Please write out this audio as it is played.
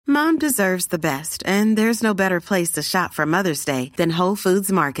Mom deserves the best, and there's no better place to shop for Mother's Day than Whole Foods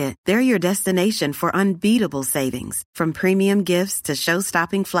Market. They're your destination for unbeatable savings, from premium gifts to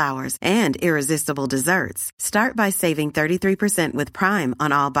show-stopping flowers and irresistible desserts. Start by saving 33% with Prime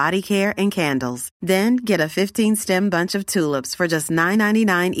on all body care and candles. Then get a 15-stem bunch of tulips for just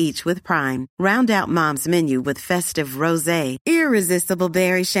 $9.99 each with Prime. Round out Mom's menu with festive rosé, irresistible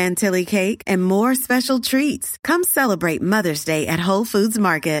berry chantilly cake, and more special treats. Come celebrate Mother's Day at Whole Foods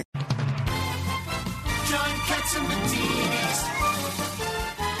Market. John Catsimatidis,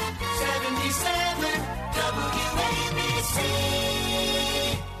 77 WABC.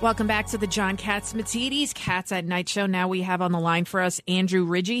 Welcome back to the John Catsimatidis Cats at Night show. Now we have on the line for us Andrew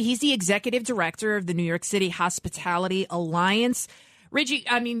Ridgie. He's the executive director of the New York City Hospitality Alliance.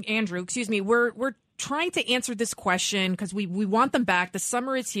 Andrew, we're trying to answer this question because we want them back. The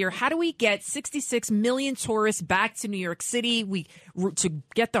summer is here. How do we get 66 million tourists back to New York City? To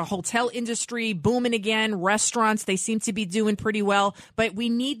get the hotel industry booming again, restaurants, they seem to be doing pretty well. But we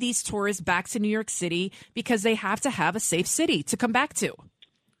need these tourists back to New York City because they have to have a safe city to come back to.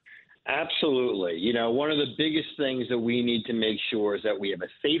 Absolutely. One of the biggest things that we need to make sure is that we have a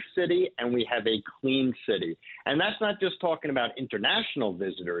safe city and we have a clean city. And that's not just talking about international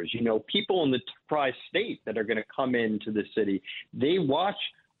visitors. People in the tri-state that are going to come into the city, they watch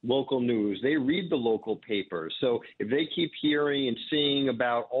local news. They read the local papers. So if they keep hearing and seeing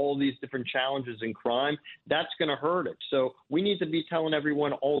about all these different challenges in crime, that's going to hurt it. So we need to be telling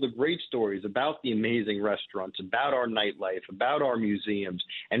everyone all the great stories about the amazing restaurants, about our nightlife, about our museums,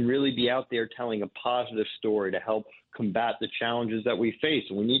 and really be out there telling a positive story to help combat the challenges that we face.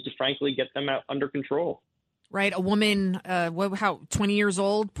 And we need to, frankly, get them out under control. Right. A woman, 20 years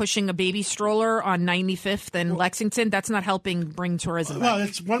old, pushing a baby stroller on 95th and Lexington. That's not helping bring tourism back. Well,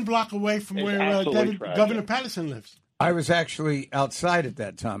 it's 1 block away from where Governor Patterson lives. I was actually outside at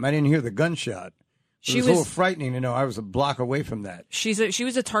that time. I didn't hear the gunshot. It was a little frightening to know I was a block away from that. She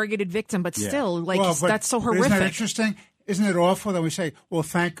was a targeted victim, but still, that's so horrific. Isn't that interesting? Isn't it awful that we say, well,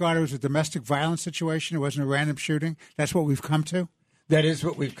 thank God it was a domestic violence situation. It wasn't a random shooting. That's what we've come to. That is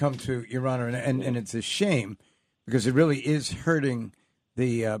what we've come to, Your Honor, and it's a shame because it really is hurting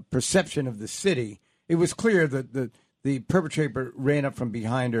the perception of the city. It was clear that the perpetrator ran up from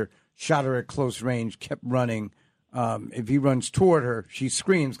behind her, shot her at close range, kept running. If he runs toward her, she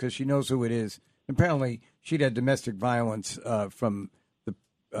screams because she knows who it is. Apparently, she'd had domestic violence from the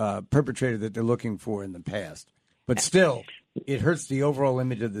perpetrator that they're looking for in the past. But still, it hurts the overall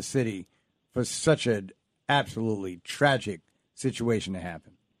image of the city for such an absolutely tragic situation to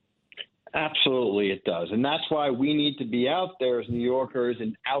happen. Absolutely, it does. And that's why we need to be out there as New Yorkers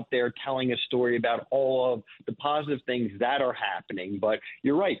and out there telling a story about all of the positive things that are happening. But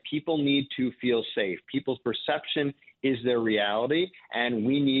you're right. People need to feel safe. People's perception is their reality, and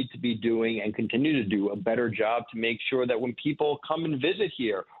we need to be doing and continue to do a better job to make sure that when people come and visit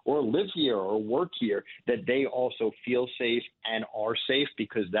here or live here or work here, that they also feel safe and are safe,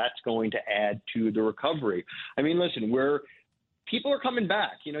 because that's going to add to the recovery. I mean, listen, people are coming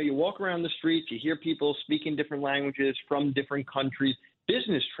back. You walk around the streets, you hear people speaking different languages from different countries.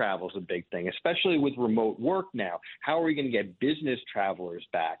 Business travel is a big thing, especially with remote work now. How are we going to get business travelers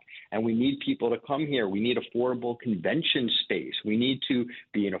back? And we need people to come here. We need affordable convention space. We need to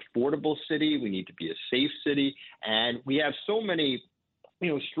be an affordable city. We need to be a safe city. And we have so many,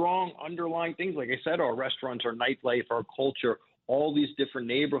 strong underlying things. Like I said, our restaurants, our nightlife, our culture, all these different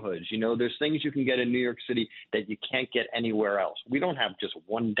neighborhoods. There's things you can get in New York City that you can't get anywhere else. We don't have just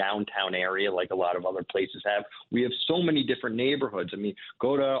one downtown area like a lot of other places have. We have so many different neighborhoods. I mean,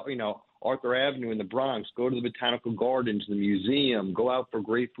 go to, Arthur Avenue in the Bronx, go to the Botanical Gardens, the museum, go out for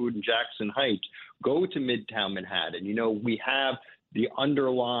great food in Jackson Heights, go to Midtown Manhattan. We have the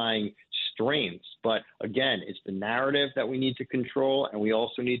underlying strengths. But again, it's the narrative that we need to control, and we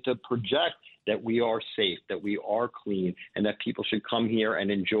also need to project that we are safe, that we are clean, and that people should come here and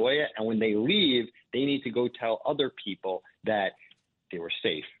enjoy it. And when they leave, they need to go tell other people that they were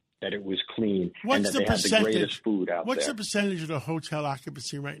safe, that it was clean, and that they had the greatest food out there. What's the percentage of the hotel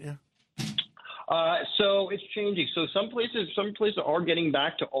occupancy right now? So it's changing. So some places are getting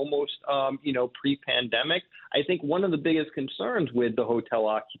back to almost, pre-pandemic. I think one of the biggest concerns with the hotel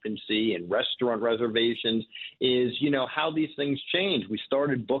occupancy and restaurant reservations is, how these things change. We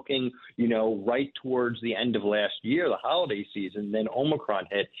started booking, right towards the end of last year, the holiday season, then Omicron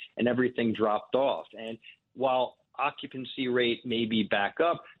hit and everything dropped off. And while occupancy rate may be back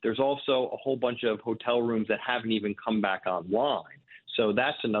up, there's also a whole bunch of hotel rooms that haven't even come back online. So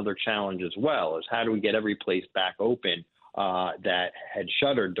that's another challenge as well, is how do we get every place back open that had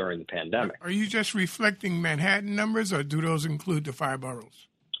shuttered during the pandemic. Are you just reflecting Manhattan numbers, or do those include the 5 boroughs?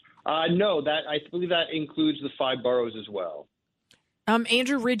 No, I believe that includes the 5 boroughs as well.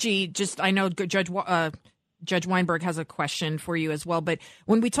 Andrew Ridgie, I know Judge Weinberg has a question for you as well, but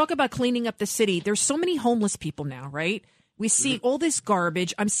when we talk about cleaning up the city, there's so many homeless people now, right? We see all this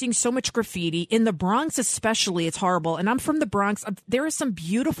garbage. I'm seeing so much graffiti. In the Bronx especially, it's horrible. And I'm from the Bronx. There are some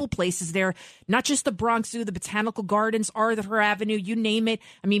beautiful places there, not just the Bronx Zoo, the Botanical Gardens, Arthur Avenue, you name it.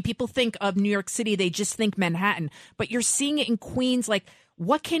 I mean, people think of New York City, they just think Manhattan. But you're seeing it in Queens.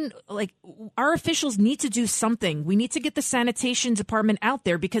 Our officials need to do something. We need to get the sanitation department out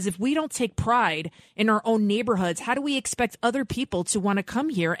there, because if we don't take pride in our own neighborhoods, how do we expect other people to want to come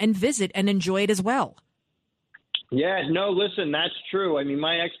here and visit and enjoy it as well? Yeah, no, listen, that's true. I mean,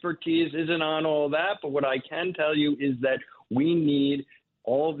 my expertise isn't on all that, but what I can tell you is that we need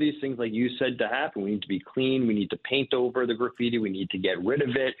all of these things, like you said, to happen. We need to be clean. We need to paint over the graffiti. We need to get rid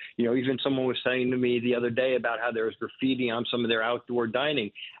of it. You know, even someone was saying to me the other day about how there was graffiti on some of their outdoor dining,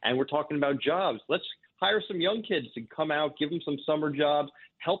 and we're talking about jobs. Let's hire some young kids to come out, give them some summer jobs,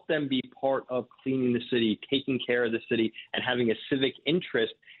 help them be part of cleaning the city, taking care of the city, and having a civic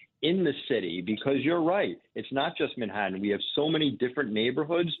interest in the city, because you're right. It's not just Manhattan. We have so many different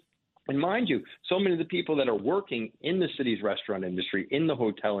neighborhoods. And mind you, so many of the people that are working in the city's restaurant industry, in the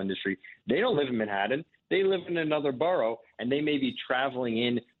hotel industry, they don't live in Manhattan. They live in another borough, and they may be traveling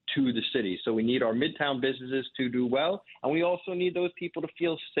in to the city. So we need our midtown businesses to do well, and we also need those people to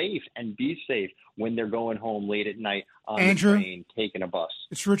feel safe and be safe when they're going home late at night on Andrew, the train, taking a bus.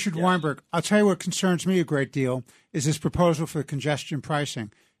 It's Richard Yes. Weinberg. I'll tell you what concerns me a great deal is this proposal for congestion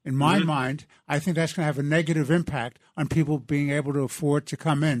pricing. In my mind, I think that's going to have a negative impact on people being able to afford to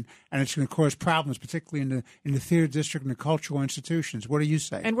come in, and it's going to cause problems, particularly in the theater district and the cultural institutions. What do you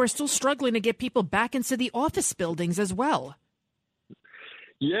say? And we're still struggling to get people back into the office buildings as well.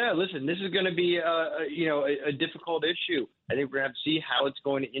 Yeah, listen, this is going to be a difficult issue. I think we're going to have to see how it's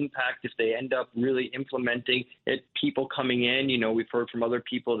going to impact if they end up really implementing it. People coming in, we've heard from other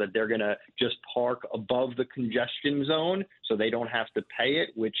people that they're going to just park above the congestion zone so they don't have to pay it,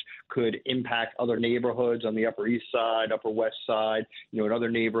 which could impact other neighborhoods on the Upper East Side, Upper West Side, in other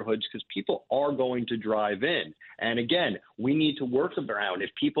neighborhoods, because people are going to drive in. And again, we need to work around if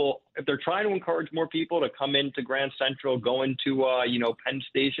they're trying to encourage more people to come into Grand Central, go into Penn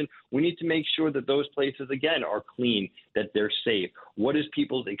Station, we need to make sure that those places again are clean, that they're safe. What is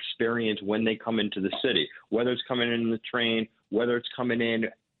people's experience when they come into the city, whether it's coming in the train, whether it's coming in,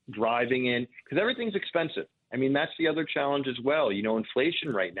 driving in, because everything's expensive. I mean, that's the other challenge as well.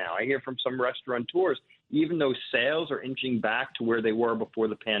 Inflation right now. I hear from some restaurateurs, even though sales are inching back to where they were before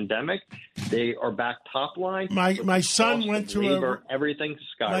the pandemic, they are back top line. My son went to everything's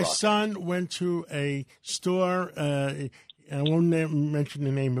skyrocketing. My son went to a store. I won't mention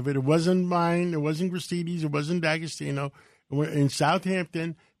the name of it. It wasn't mine. It wasn't Gristedes. It wasn't D'Agostino. In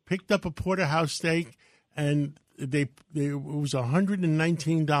Southampton, picked up a porterhouse steak, and it was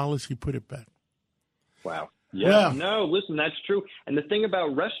 $119. He put it back. Wow. Yeah, no, listen, that's true. And the thing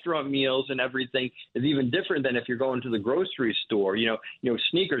about restaurant meals and everything is even different than if you're going to the grocery store.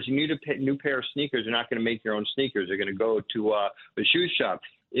 Sneakers, you need a new pair of sneakers. You're not going to make your own sneakers. You're going to go to a shoe shop.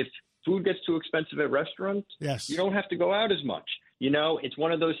 If food gets too expensive at restaurants, yes, you don't have to go out as much. It's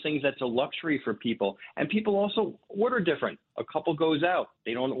one of those things that's a luxury for people. And people also order different. A couple goes out.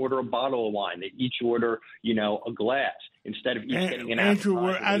 They don't order a bottle of wine. They each order, a glass instead of each getting an Andrew,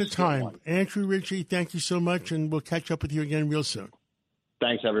 appetizer. we're out of time. Andrew Ridgie, thank you so much, and we'll catch up with you again real soon.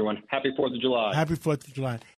 Thanks, everyone. Happy 4th of July. Happy 4th of July.